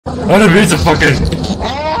What a piece of fucking.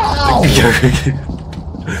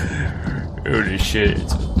 Holy shit.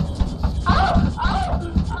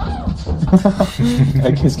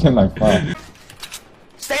 I just came like fuck.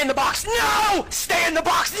 Stay in the box! No! Stay in the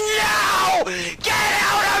box! No! Get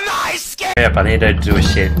out of my skin! Yep, I need to do a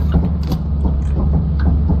shit.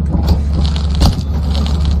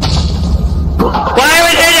 Why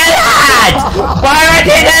would you do that? Why would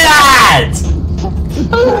you do that?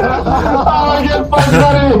 Oh, I get fucking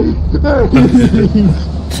money!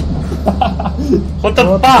 What the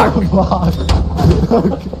fuck?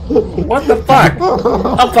 What the fuck?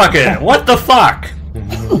 I'm fucking. What the fuck?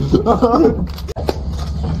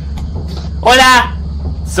 Hola!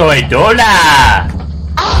 Soy Dola!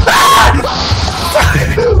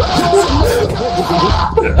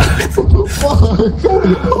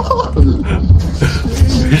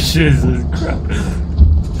 Jesus Christ.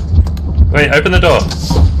 Wait, open the door.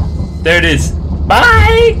 There it is.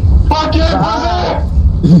 Bye! Fuck it, brother!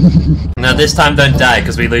 No, this time don't die,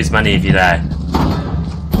 because we lose money if you die.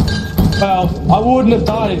 Well, I wouldn't have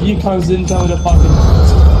died if you guys didn't tell me to fucking...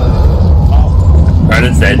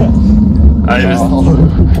 Ronan's dead. I was...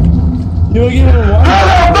 You were giving a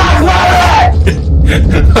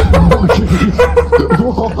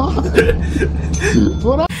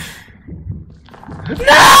what? What?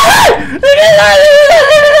 No!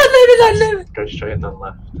 Leave it. Go straight and then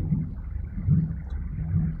left.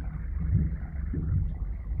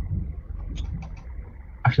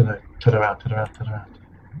 Actually, no. Turn around.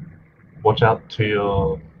 Watch out to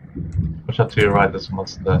your right. There's a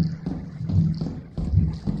monster there.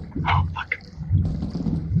 Oh fuck!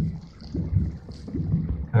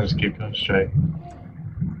 And just keep going straight.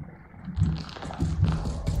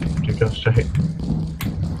 Keep going straight.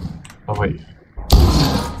 Oh wait.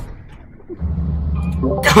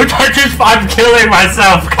 I'm killing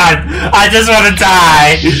myself, cunt! I just want to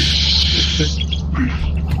die!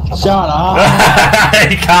 Shut up!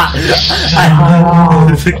 I can't!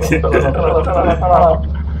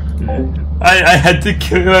 I had to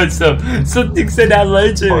kill myself. Something said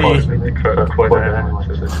hello to me.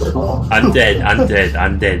 I'm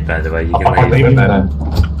dead, by the way. You can leave.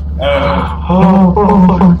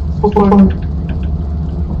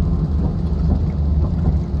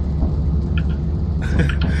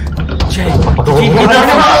 Jay,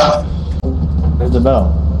 There's the bell.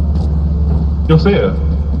 You'll see it.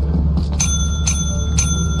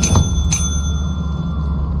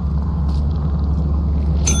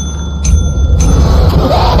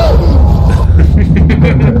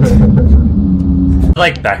 I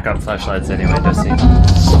like backup flashlights anyway, just in.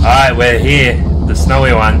 Alright, we're here. The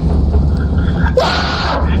snowy one.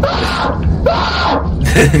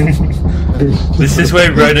 This is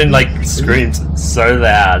where Ronan like screams so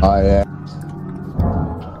loud. Oh yeah.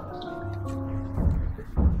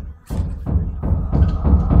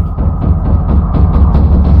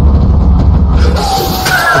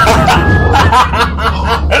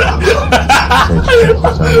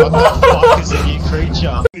 What the fuck is a new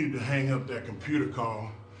creature? You need to hang up that computer call.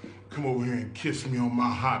 Come over here and kiss me on my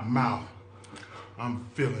hot mouth. I'm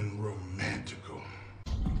feeling romantical.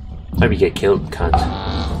 Hope you get killed, cunt.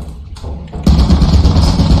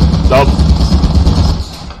 Stop.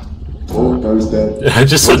 Oh, guy's dead. I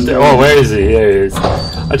just saw. Oh, where is he? There he is.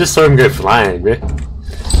 I just saw him go flying, bro.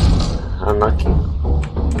 Unlucky.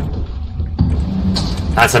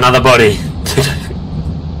 That's another body.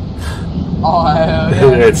 Oh yeah.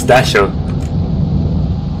 It's Dasher.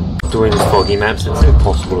 Doing foggy maps, it's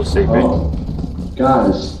impossible to see, bro. Oh,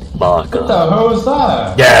 guys. What the hell was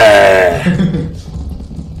that? Yeah.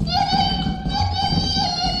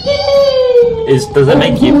 Does it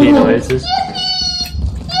make yippee noises?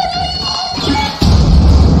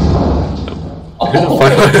 Who the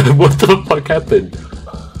fuck? What the fuck happened?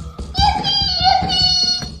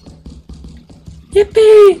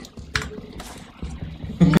 Yippee!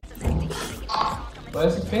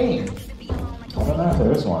 Where's the thing? I don't know if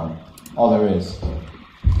there is one. Oh, there is.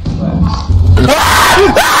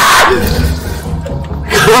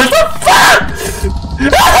 What the fuck?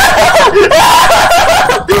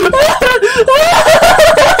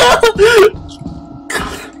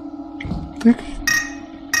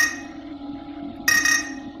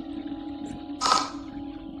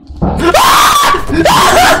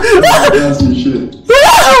 That's some shit.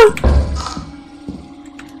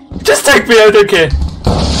 Just take me, I don't care.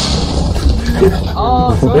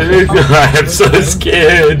 Oh, I am so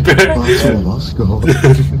scared, bro. Let's go.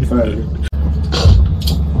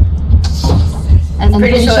 I'm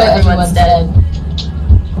pretty sure everyone's dead.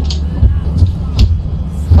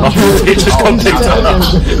 Oh, it just got picked up.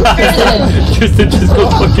 Tristan just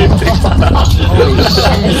got fucking picked up.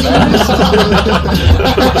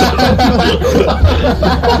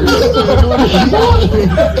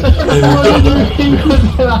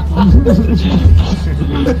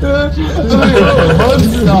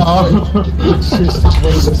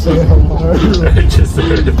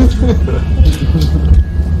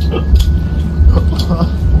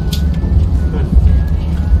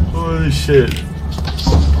 Holy shit.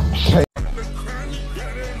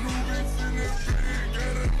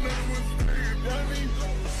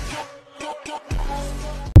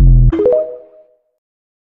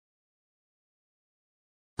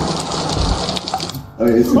 Oh,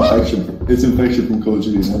 it's infection. It's infection from Call of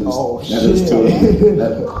Duty. Now there's two of them. I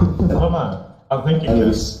don't know. I'm thinking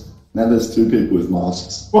Now there's two people with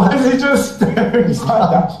masks. Why is he just staring like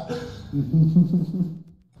that?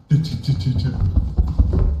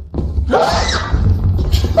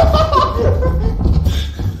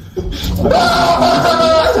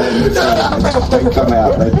 They come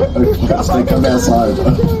out. They come outside.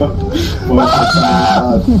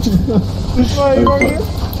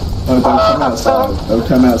 Oh, don't come outside. Don't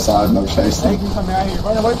come outside and I'll chase them. They can come out here.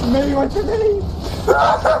 Run away from me, away from me!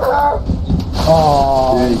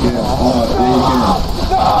 Oh, there you go. Oh, there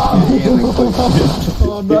you go.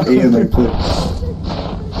 No! Ian and clip.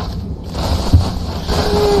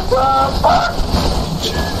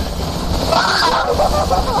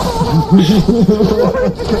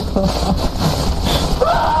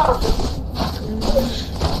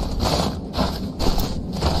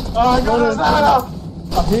 Oh, I got us out!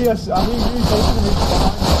 I hear you talking to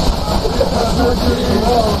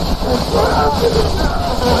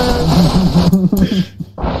me.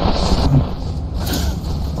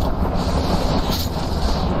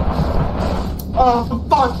 Oh,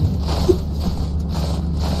 fuck!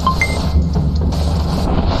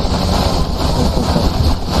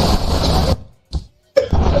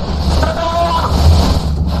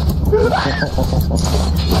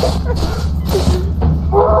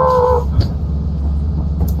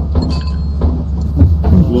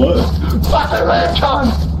 What? Fucking man,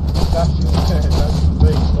 cunt!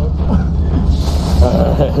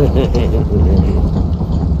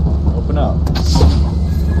 Open up.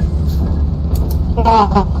 Oh,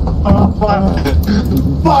 fuck!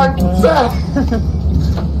 Fuck! Zach!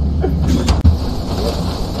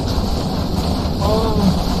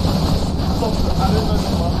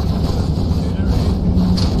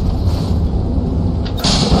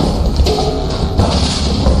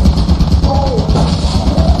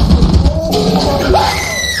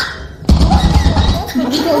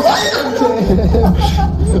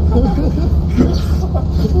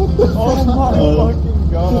 Oh my fucking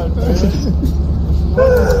god, man. What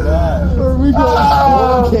is that? Are we going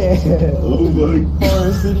to Oh my.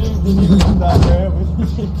 Forrest, did you put that there?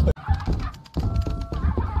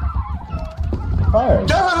 Fire!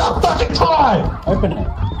 Give it a fucking time! Open it.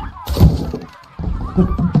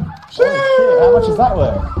 Shit, how much is that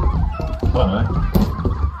worth? I don't know.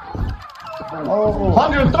 Oh,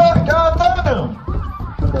 130, goddamn!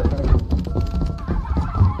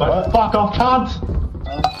 Like, fuck off, cunt!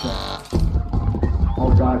 Oh,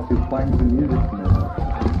 guys, he's playing some music for me.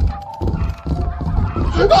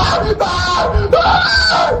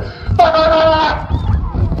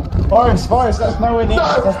 Forrest, that's nowhere near.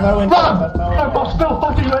 That's nowhere near. That's nowhere near. I'm still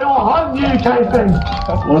fucking going on you, Casey!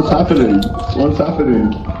 What's happening? What's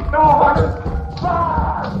happening?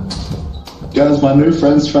 Guys, my new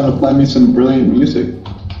friend's trying to play me some brilliant music.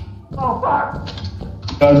 Oh, fuck!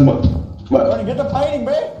 Guys, Get the painting,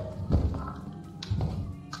 man.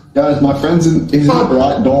 guys, my friend's he's in the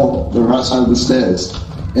right door, the right side of the stairs.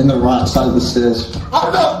 In the right side of the stairs. Oh,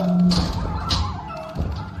 no!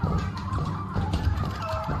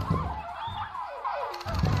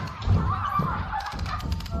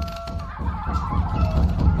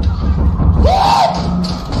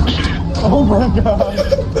 Oh my god.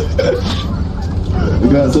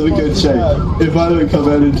 Guys, let me go check. If I don't come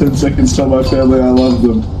out in 10 seconds, tell my family I love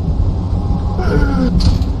them.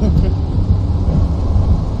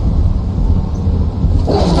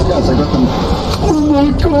 Guys, I got them. Oh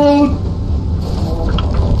my god!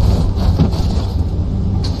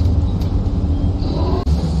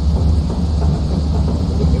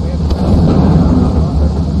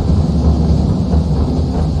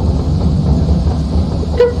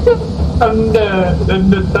 Thunder,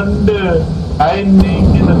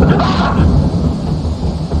 lightning in the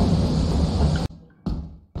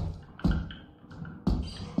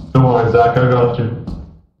Don't worry, Zach, I got you.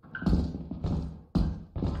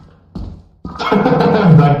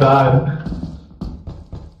 Zach died.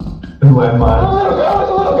 In my mind.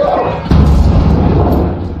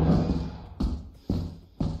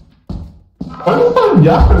 I just found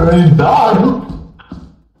yapping and he died.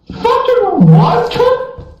 Fucking what?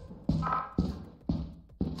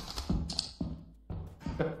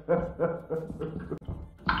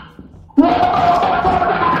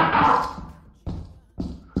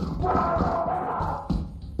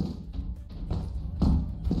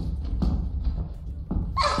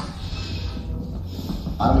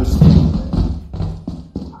 I was.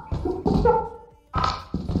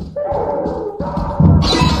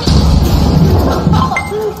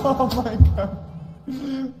 Oh my god.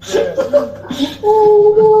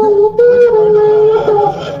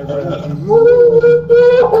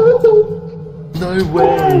 No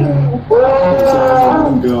way.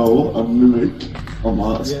 Girl, a mimic, a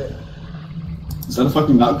mask. Yeah. Is that a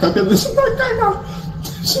fucking nutcracker? This is a nutcracker!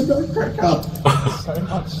 This is a nutcracker! So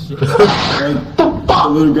much shit. The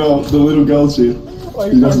little girl's here.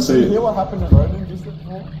 Like, He doesn't see did you hear it. what happened to Ronan just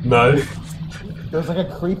before? No. There was like a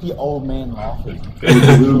creepy old man laughing. The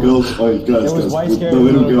little girl's. Oh, guys, It was guys. way The scary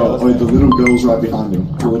little when the girl. little Oh, girl's the little girl's right behind him.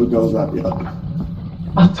 The little girl's right behind him.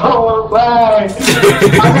 I don't want to play!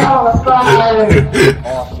 I don't want to play!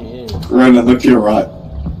 Oh, she is. Ronan, look to your right.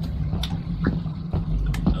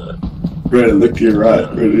 Ronan, look to your right.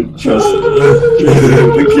 Ronan, trust.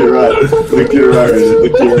 Look to your right. Look to your right, Ronan.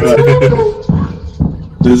 Look to your right.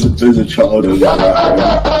 There's a child on your right,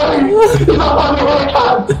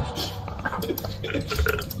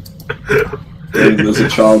 Ronan. There's a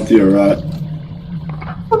child to your right. I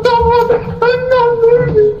don't want to. I'm not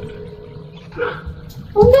moving.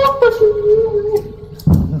 I'm not fucking moving.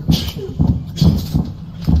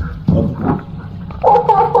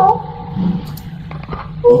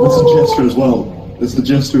 Oh, there's a gesture as well. There's the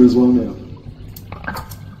gesture as well now.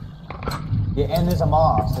 Yeah, and there's a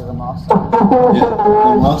mask. There's a mask. Yeah,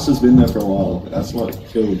 the master's been there for a while. That's what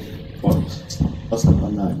killed Fox. That's not my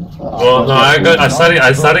name. Well, no, I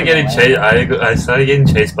started getting chased. I started getting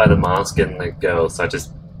chased by the mask and the girl, so I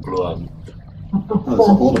just blew up. Oh, there's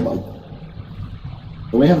a border bug.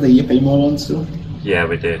 Do we have the Yippee mod on still? Yeah,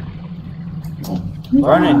 we did.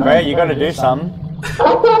 Ronan, great, you gotta do something.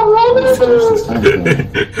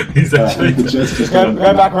 He's actually.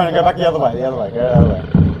 Go back, Ronan, go back the other way, go the other way.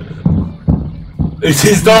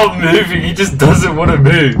 He's not moving. He just doesn't want to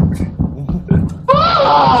move.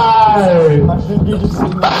 I think you just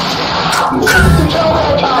seen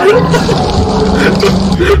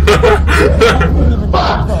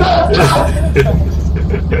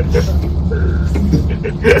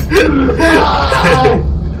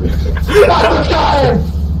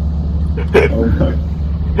Oh my.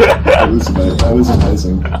 That was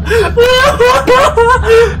amazing.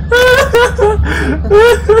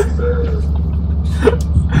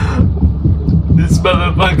 This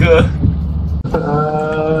motherfucker. I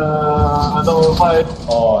don't want to fight.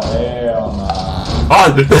 Oh, hell no. Oh,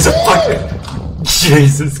 there's a fucking.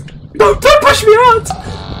 Jesus. No, don't push me out!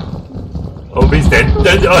 Oh, he's dead.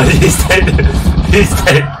 Oh, he's dead. He's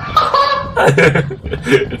dead.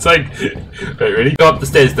 It's like. Wait, ready? Go up the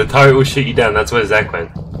stairs. The turret will shoot you down. That's where Zach went.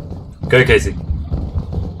 Go, Casey.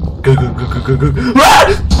 Go, go, go, go, go, go. Ah!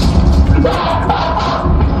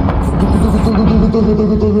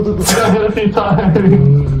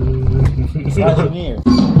 Engineer.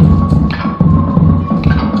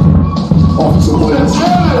 Oh, it's a list.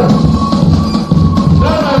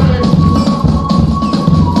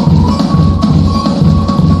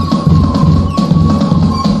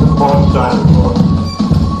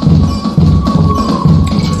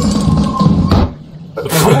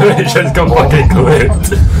 It just got fucking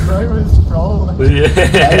clipped. Roman's trolling.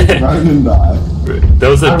 Yeah. Ronan died. There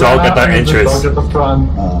was a dog at that entrance. Dog at the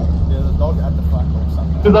front. There's a dog at the front or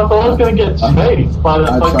something. Because I thought I was going to get chased by that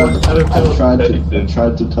I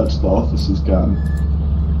tried to touch the officer's gun.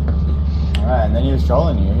 Alright, and then he was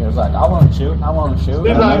trolling you. He was like, I want to shoot, I want to shoot.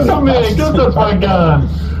 He's like, come here, get the fuck gun.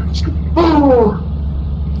 Boo!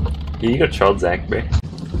 You got trolled, Zach, bro.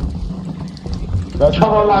 That's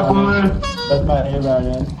Come on, my boy. That's my hero,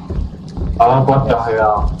 man. Oh, what the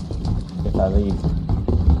hell? If I leave.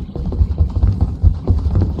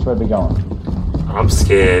 Which way we going? I'm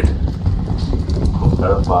scared. I'm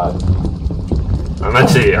terrified. I'm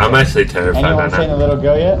actually terrified Anyone right seen now. a little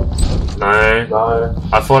girl yet? No. No.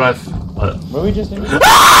 Ah! I thought I've. Were we just in?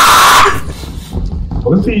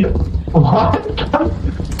 What is he? What?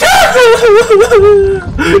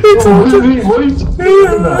 What is he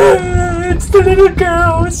doing now? It's the little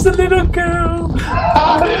girl. It's the little girl.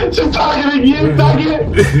 She's talking to you,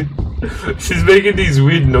 faggot! She's making these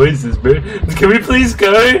weird noises, bro. Can we please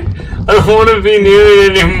go? I don't want to be near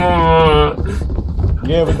it anymore.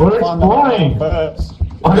 Yeah, we Where's can find the mine? first.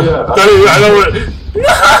 Oh, yeah. I don't want.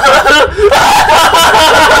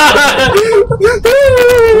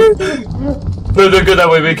 No, don't go that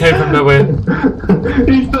way. We came from nowhere.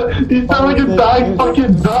 He's like a dying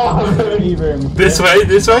fucking dog. This way.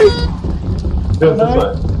 This way. Yeah, this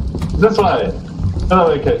way. This way. No,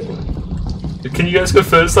 okay. Can you guys go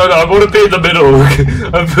first? I want to be in the middle.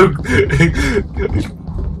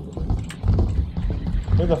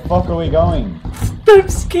 Where the fuck are we going? I'm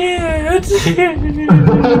scared.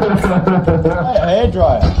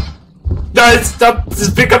 Hairdryer. No, stop!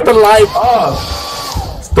 Just pick up the light. Oh.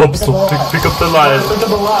 Stop! Pick up the light. Pick up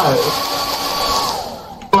the light.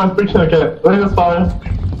 Come on, freaking okay. Look at this fire.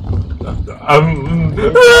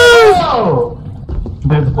 Oh!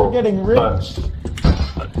 We're getting rich.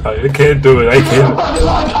 I can't do it. I can't.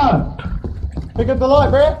 Pick up the light,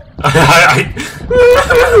 bro.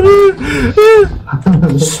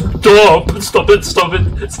 Stop it! Stop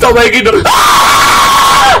making the.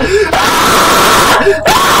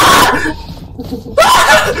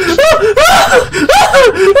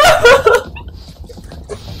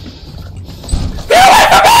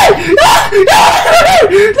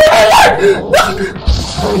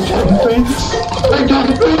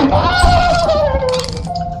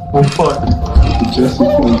 Oh fuck. Just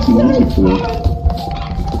playing some music for it.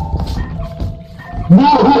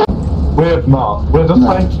 We're not. We're just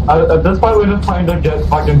trying. At this point, we're just trying to get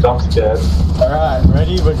fucking jump scared. Alright,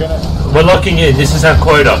 ready? We're locking in. This is our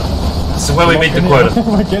quota. This is where we meet the quota.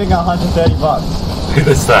 We're getting $130. Look at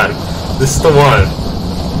this time. This is the one.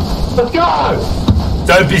 Let's go!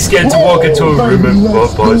 Don't be scared to walk into a room and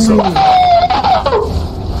by yourself.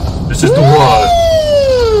 This is the one.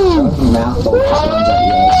 Mouth all turns at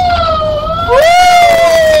you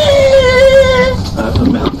guys.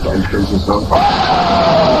 Mouth all turns yourself.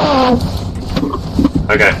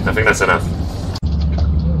 Okay, I think that's enough.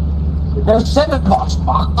 There's 7 bucks,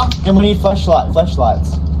 and we need flashlights.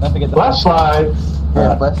 Don't forget the Flashlights!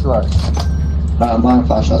 Yeah, flashlights. Mine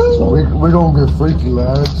flashlights as well. We're gonna get freaky,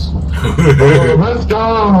 lads. Let's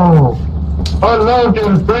go! I love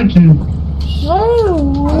getting freaky!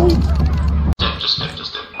 Just dip.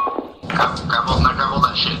 Grab all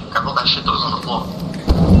that shit. Grab all that shit that was on the floor.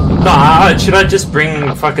 No, should I just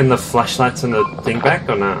bring fucking the flashlights and the thing back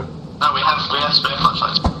or no? No, we have spare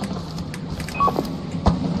flashlights.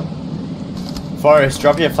 Forrest,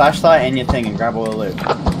 drop your flashlight and your thing and grab all the loot.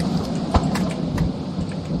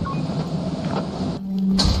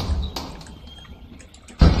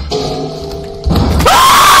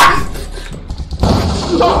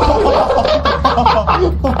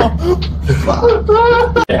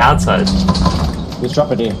 Outside. Let's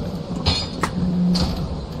drop it here.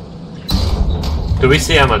 Do we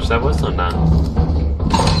see how much that was or no?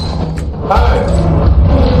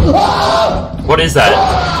 What is that?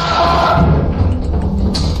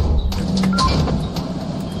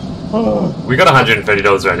 We got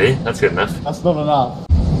 $130 ready. That's good enough. That's not enough.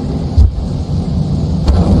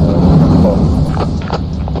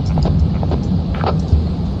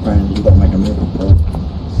 Brandon, you gotta make a move, bro.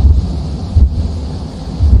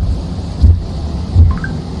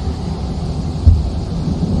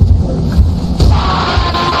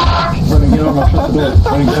 Brandon, get on, I'll shut the door.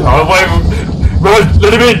 Brandon, get on. Oh wait, run!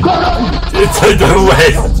 Let him in! It's no way!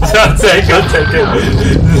 Don't take it!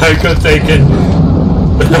 No, go take it!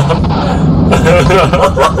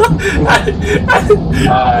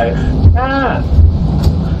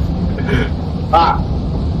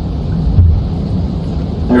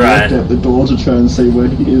 I Right. looked at the door to try and see where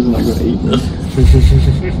he is and I got eaten.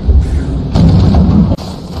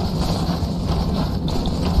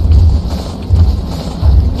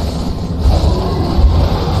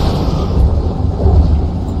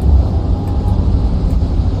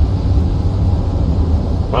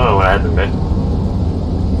 I don't know what happened, man.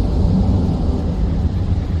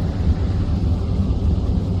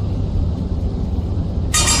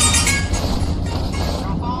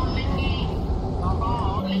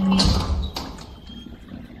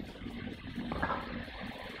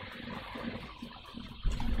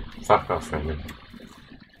 Fuck off, Brendan.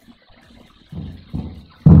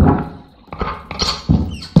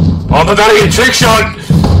 Oh, I'm about to get trick shot!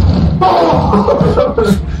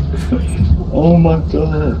 Oh my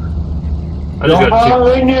god. I just got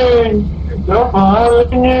You're falling!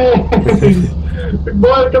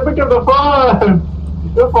 Boy, come pick up the phone!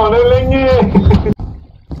 You're falling!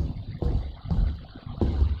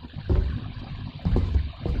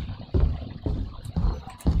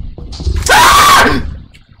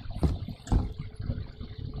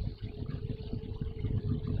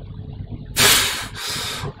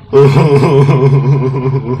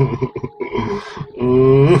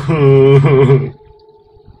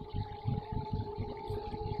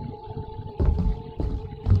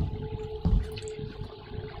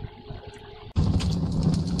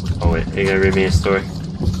 Wait, you gotta read me a story.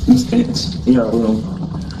 Yeah, well,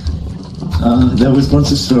 there was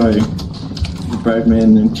once a story of a brave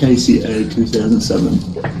man named KCA 2007.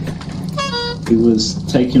 He was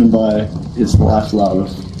taken by his life love,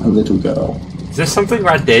 a little girl. Is there something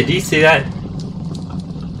right there? Do you see that?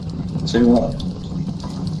 See what?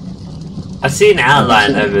 I see an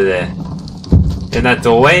outline over there. In that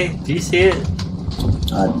doorway? Do you see it?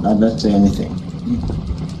 I don't see anything.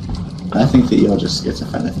 I think that you're just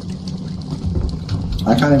schizophrenic.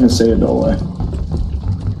 I can't even see a doorway.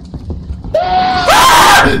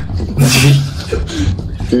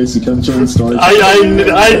 Casey, come join story time.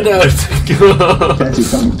 I know.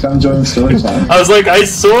 Casey, come join story time. I was like, I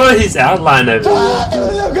saw his outline over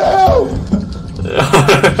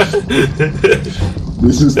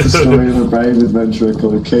This is the story of a brave adventurer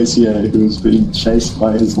called KCA who was being chased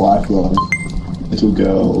by his lifelong little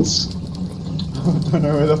girls. I don't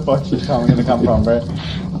know where the fuck she's gonna come from, bro.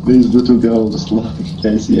 These little girls love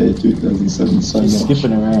KCA 2007 so He's much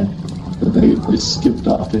skipping around. that they skipped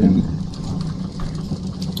after him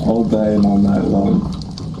all day and all night long.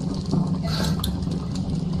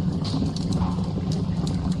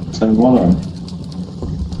 So what on?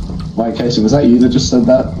 Wait, Casey, was that you that just said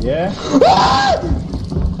that? Yeah?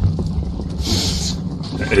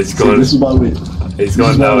 It's See, going. this is why we. He's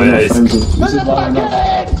going that way. This is why we're not.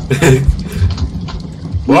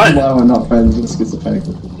 What? This is why we're not friends with schizophrenic.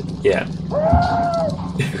 Yeah.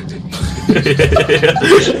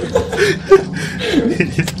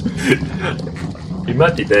 He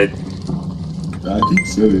might be dead. I think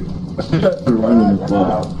so. Ronan as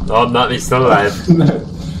well. Oh, no, he's still alive. No.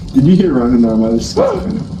 Did you hear Ronan or am I just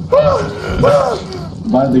schizophrenic?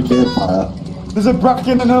 By the campfire. There's a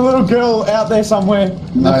bracken and a little girl out there somewhere.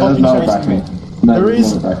 No, there's not a bracken. No, There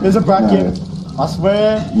is. not a bracken. There's a bracken. No. I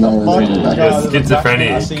swear. No, there's not a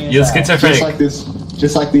bracken. You're schizophrenic. You're schizophrenic.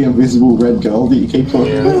 Just like the invisible red girl that you keep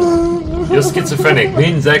talking about. You're schizophrenic. Me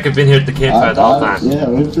and Zach have been here at the campfire the whole time. Yeah,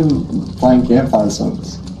 we've been playing campfire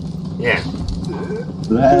songs. Yeah.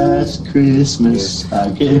 Last Christmas, I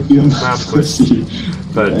gave you my pussy.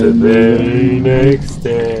 But the very next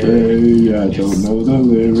day. Hey, I don't know the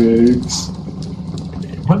lyrics.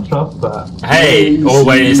 What's up that? Hey! Oh,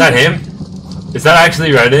 wait, is that him? Is that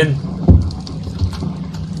actually Ronan?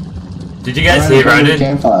 Did you guys hear Ronan?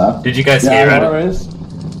 Campfire. Did you guys hear Ronan?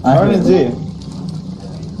 Ronan's here.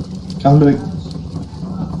 Come to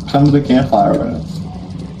the campfire, Ronan.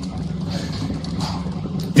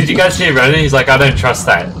 Did you guys hear Ronan? He's like, I don't trust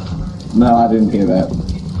that. No, I didn't hear that.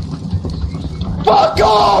 Fuck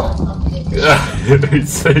off!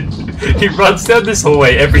 He runs down this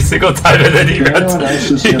hallway every single time and then he Did runs. anyone else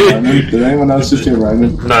just hear Ronan? Did anyone else just hear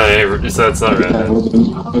Ronan? No, so it's not Okay, Ronan. well then,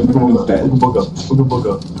 everyone's dead.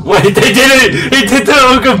 Wait, they did it! He did the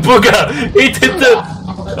Ooga Booga! He did the...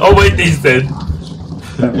 Oh wait, he's dead.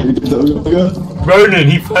 Ronan,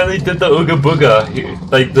 he finally did the Ooga Booga.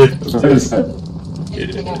 Like the...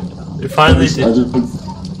 He finally did...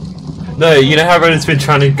 No, you know how Ronan's been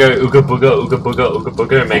trying to go Ooga Booga, Ooga Booga, Ooga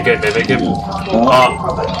Booga and make him.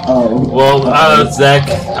 Zach,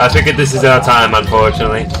 I figured this is our time,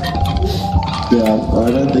 unfortunately. Yeah,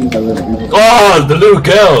 I don't think I've ever... Oh, the little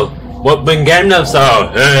girl! What when Gangnam Style?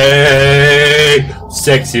 Hey,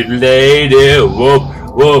 sexy lady, whoop,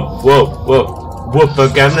 whoop, whoop, whoop, whoop a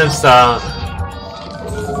Gangnam Style.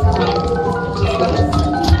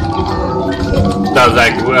 That was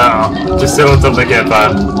like, wow, just sit on top of the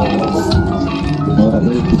campfire.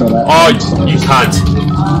 Oh, you can't.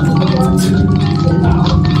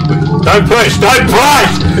 Don't push! Don't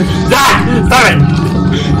push! Zach! Stop it!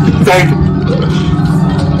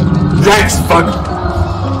 Zach's fuck.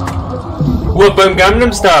 Whoop em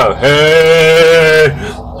Gangnam Style. Hey,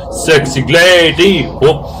 sexy lady.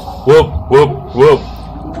 Whoop, whoop, whoop, whoop.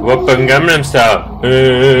 Whoop em Gangnam Style.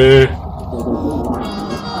 Hey.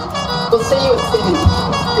 We'll see you at 7.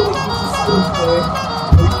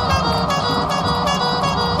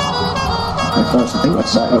 First, I think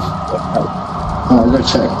that's safe. Oh, I'll go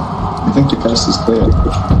check. I think the coast is clear.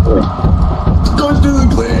 Go to the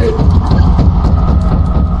clear!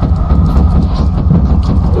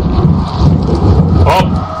 Oh!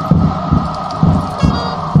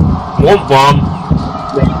 Womp womp!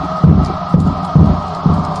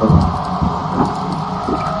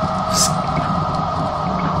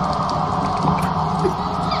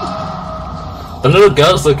 The little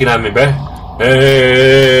girl's looking at me, bro.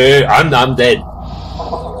 Hey, I'm dead.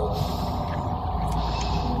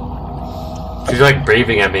 She's like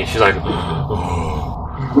breathing at me. She's like,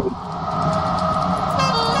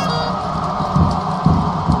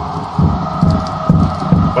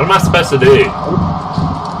 what am I supposed to do?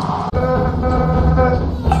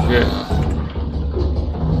 Yeah.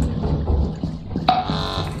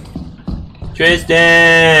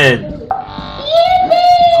 Tristan!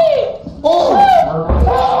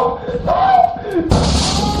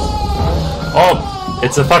 Oh,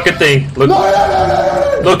 it's a fucking thing. Look,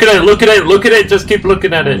 look at it, look at it, look at it. Just keep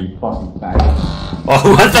looking at it. Oh,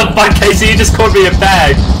 what the fuck, Casey? You just called me a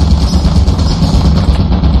bag.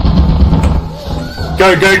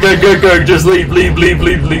 Go, go, go, go, go. Just leave, leave, leave,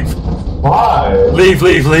 leave, leave. Why? Leave,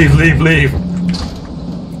 leave, leave, leave, leave.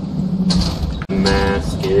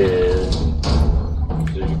 Mask is.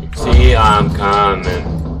 See, I'm coming.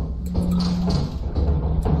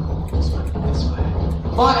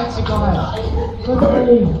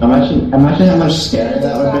 Imagine how much scarier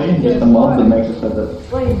that would be with the mob that makes it so that.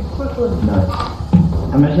 No.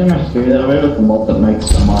 Imagine how much scarier that would be with the mob that makes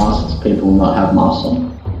the masks people not have masks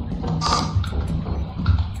on.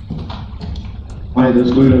 Wait,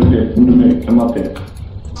 there's loot over here. Come up here.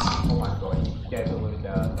 Oh my god, you scared the loot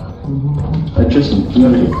out. Hey, Tristan, come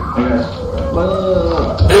over here. Okay.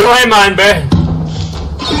 Who am I, bro?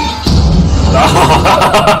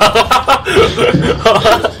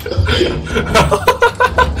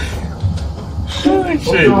 Oh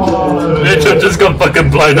shit. Mitchell just got fucking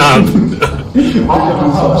blown up.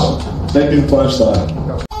 Taking flashlight.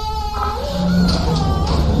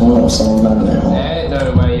 Oh, someone down there. Yeah,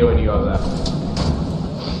 no way you already got that.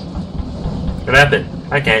 What happened?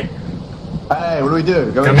 Okay. Hey, what do we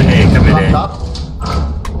do? Come in here, come in here.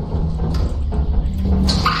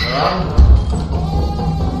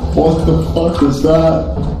 What the fuck is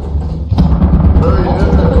that?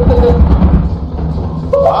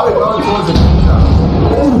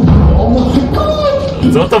 Oh my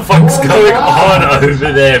god! What the fuck's going on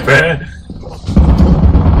over there, bro?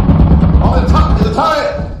 Oh, the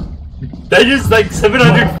turret! They just like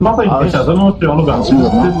 700. Nothing. I don't know what you're on about.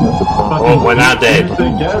 Oh, we're not dead.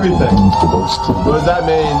 Get everything. What does that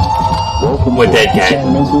mean? We're dead, Okay, gang.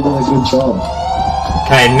 it means we did a good job.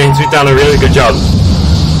 Okay, it means we've done a really good job.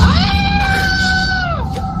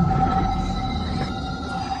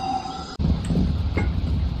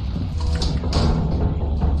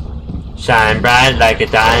 Shine bright like a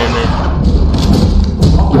diamond.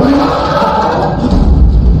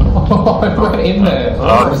 Oh, I went in there.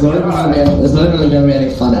 Oh, There's not even going to be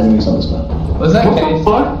any fun enemies on this map. Was that What the case?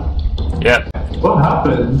 fuck? yep. What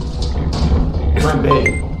happened? You went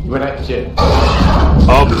big. You went ape shit.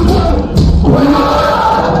 Oh.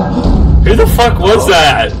 Who the fuck was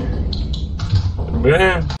that?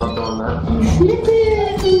 Man.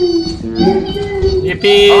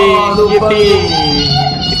 Yippee! Yippee!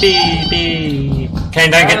 Yippee! Yippee!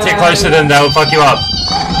 Kane, don't get too close to them, they'll fuck you up.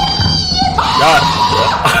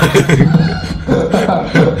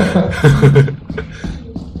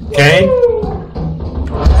 Kane?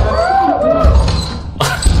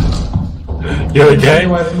 You okay?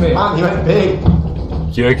 Away from me. Man, you went big.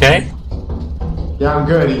 You okay? Yeah, I'm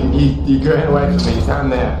good. He ran away from me. He's down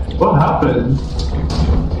there. What happened?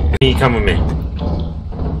 You come with me.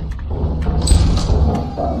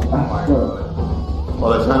 Well,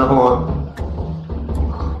 they turn him on.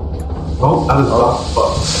 Oh, that is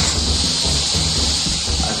fuck.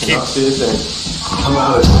 I cannot see a thing. I'm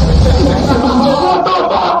out of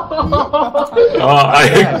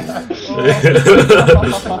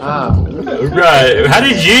Right. How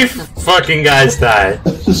did you fucking guys die?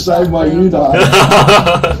 The same way you died.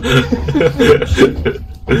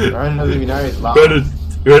 Ryan doesn't even know he's lost.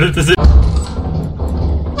 Where did this?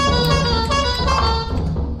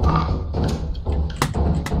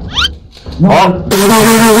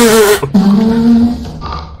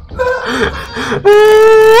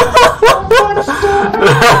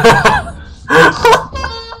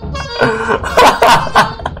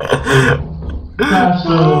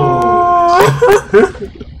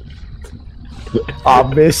 I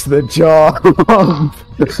missed the job.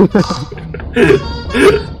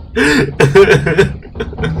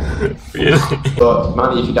 But,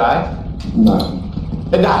 money if you die? No.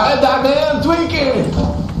 And I heard that, man! I'm tweaking!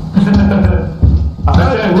 I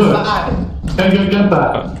heard Okay, it look. die. Can go get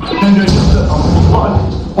that. Can go get that. Oh, what?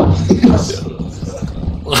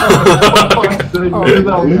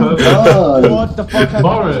 What the fuck happened?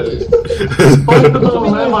 Morris. Fight the little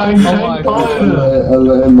landmine. Oh my God.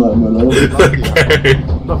 Okay.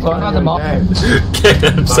 Another mob. Ken,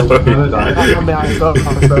 I'm sorry.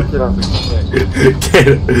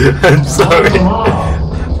 Ken, I'm sorry.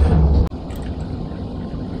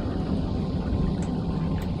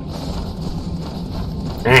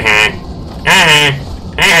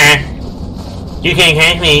 You can't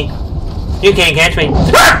catch me. You can't catch me.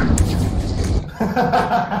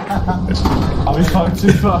 Are we fucked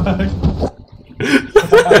too fuck? What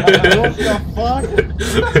the fuck?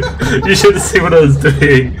 You should see what I was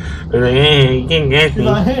doing. I was like, hey, you can get me.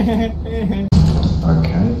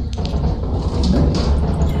 Okay.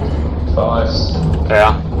 Nice.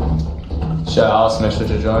 Yeah. Should I ask Misha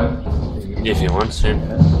to join? If you want to.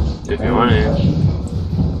 If you want to.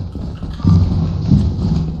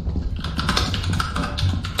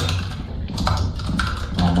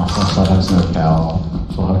 Oh, my flashlight has no power.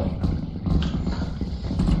 Fuck.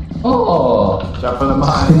 Oh! Jump on the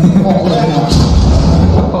mine.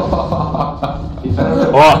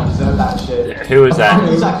 What? Deserve that shit. Who was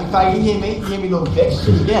that? Exactly, Faye, you hear me? You hear me, little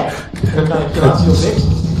bitch? Yeah. No, kill us, you bitch.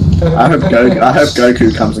 I hope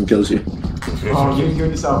Goku comes and kills you. Oh, you kill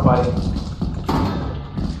yourself, buddy.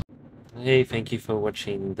 Hey, thank you for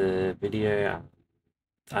watching the video.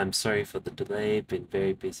 I'm sorry for the delay, been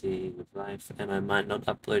very busy with life, and I might not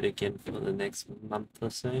upload again for the next month or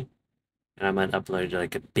so. And I might upload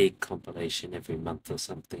like a big compilation every month or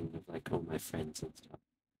something of like all my friends and stuff.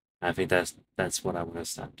 I think that's what I want to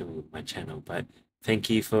start doing with my channel. But thank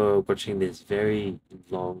you for watching this very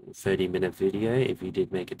long 30-minute video. If you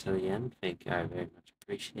did make it to the end, thank you. I very much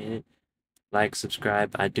appreciate it. Like,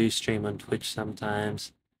 subscribe. I do stream on Twitch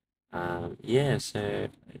sometimes. Yeah, so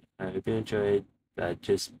I hope you enjoyed.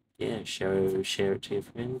 Just share it to your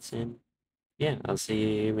friends, and yeah, I'll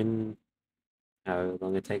see you in how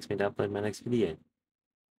long it takes me to upload my next video.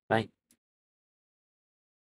 Bye.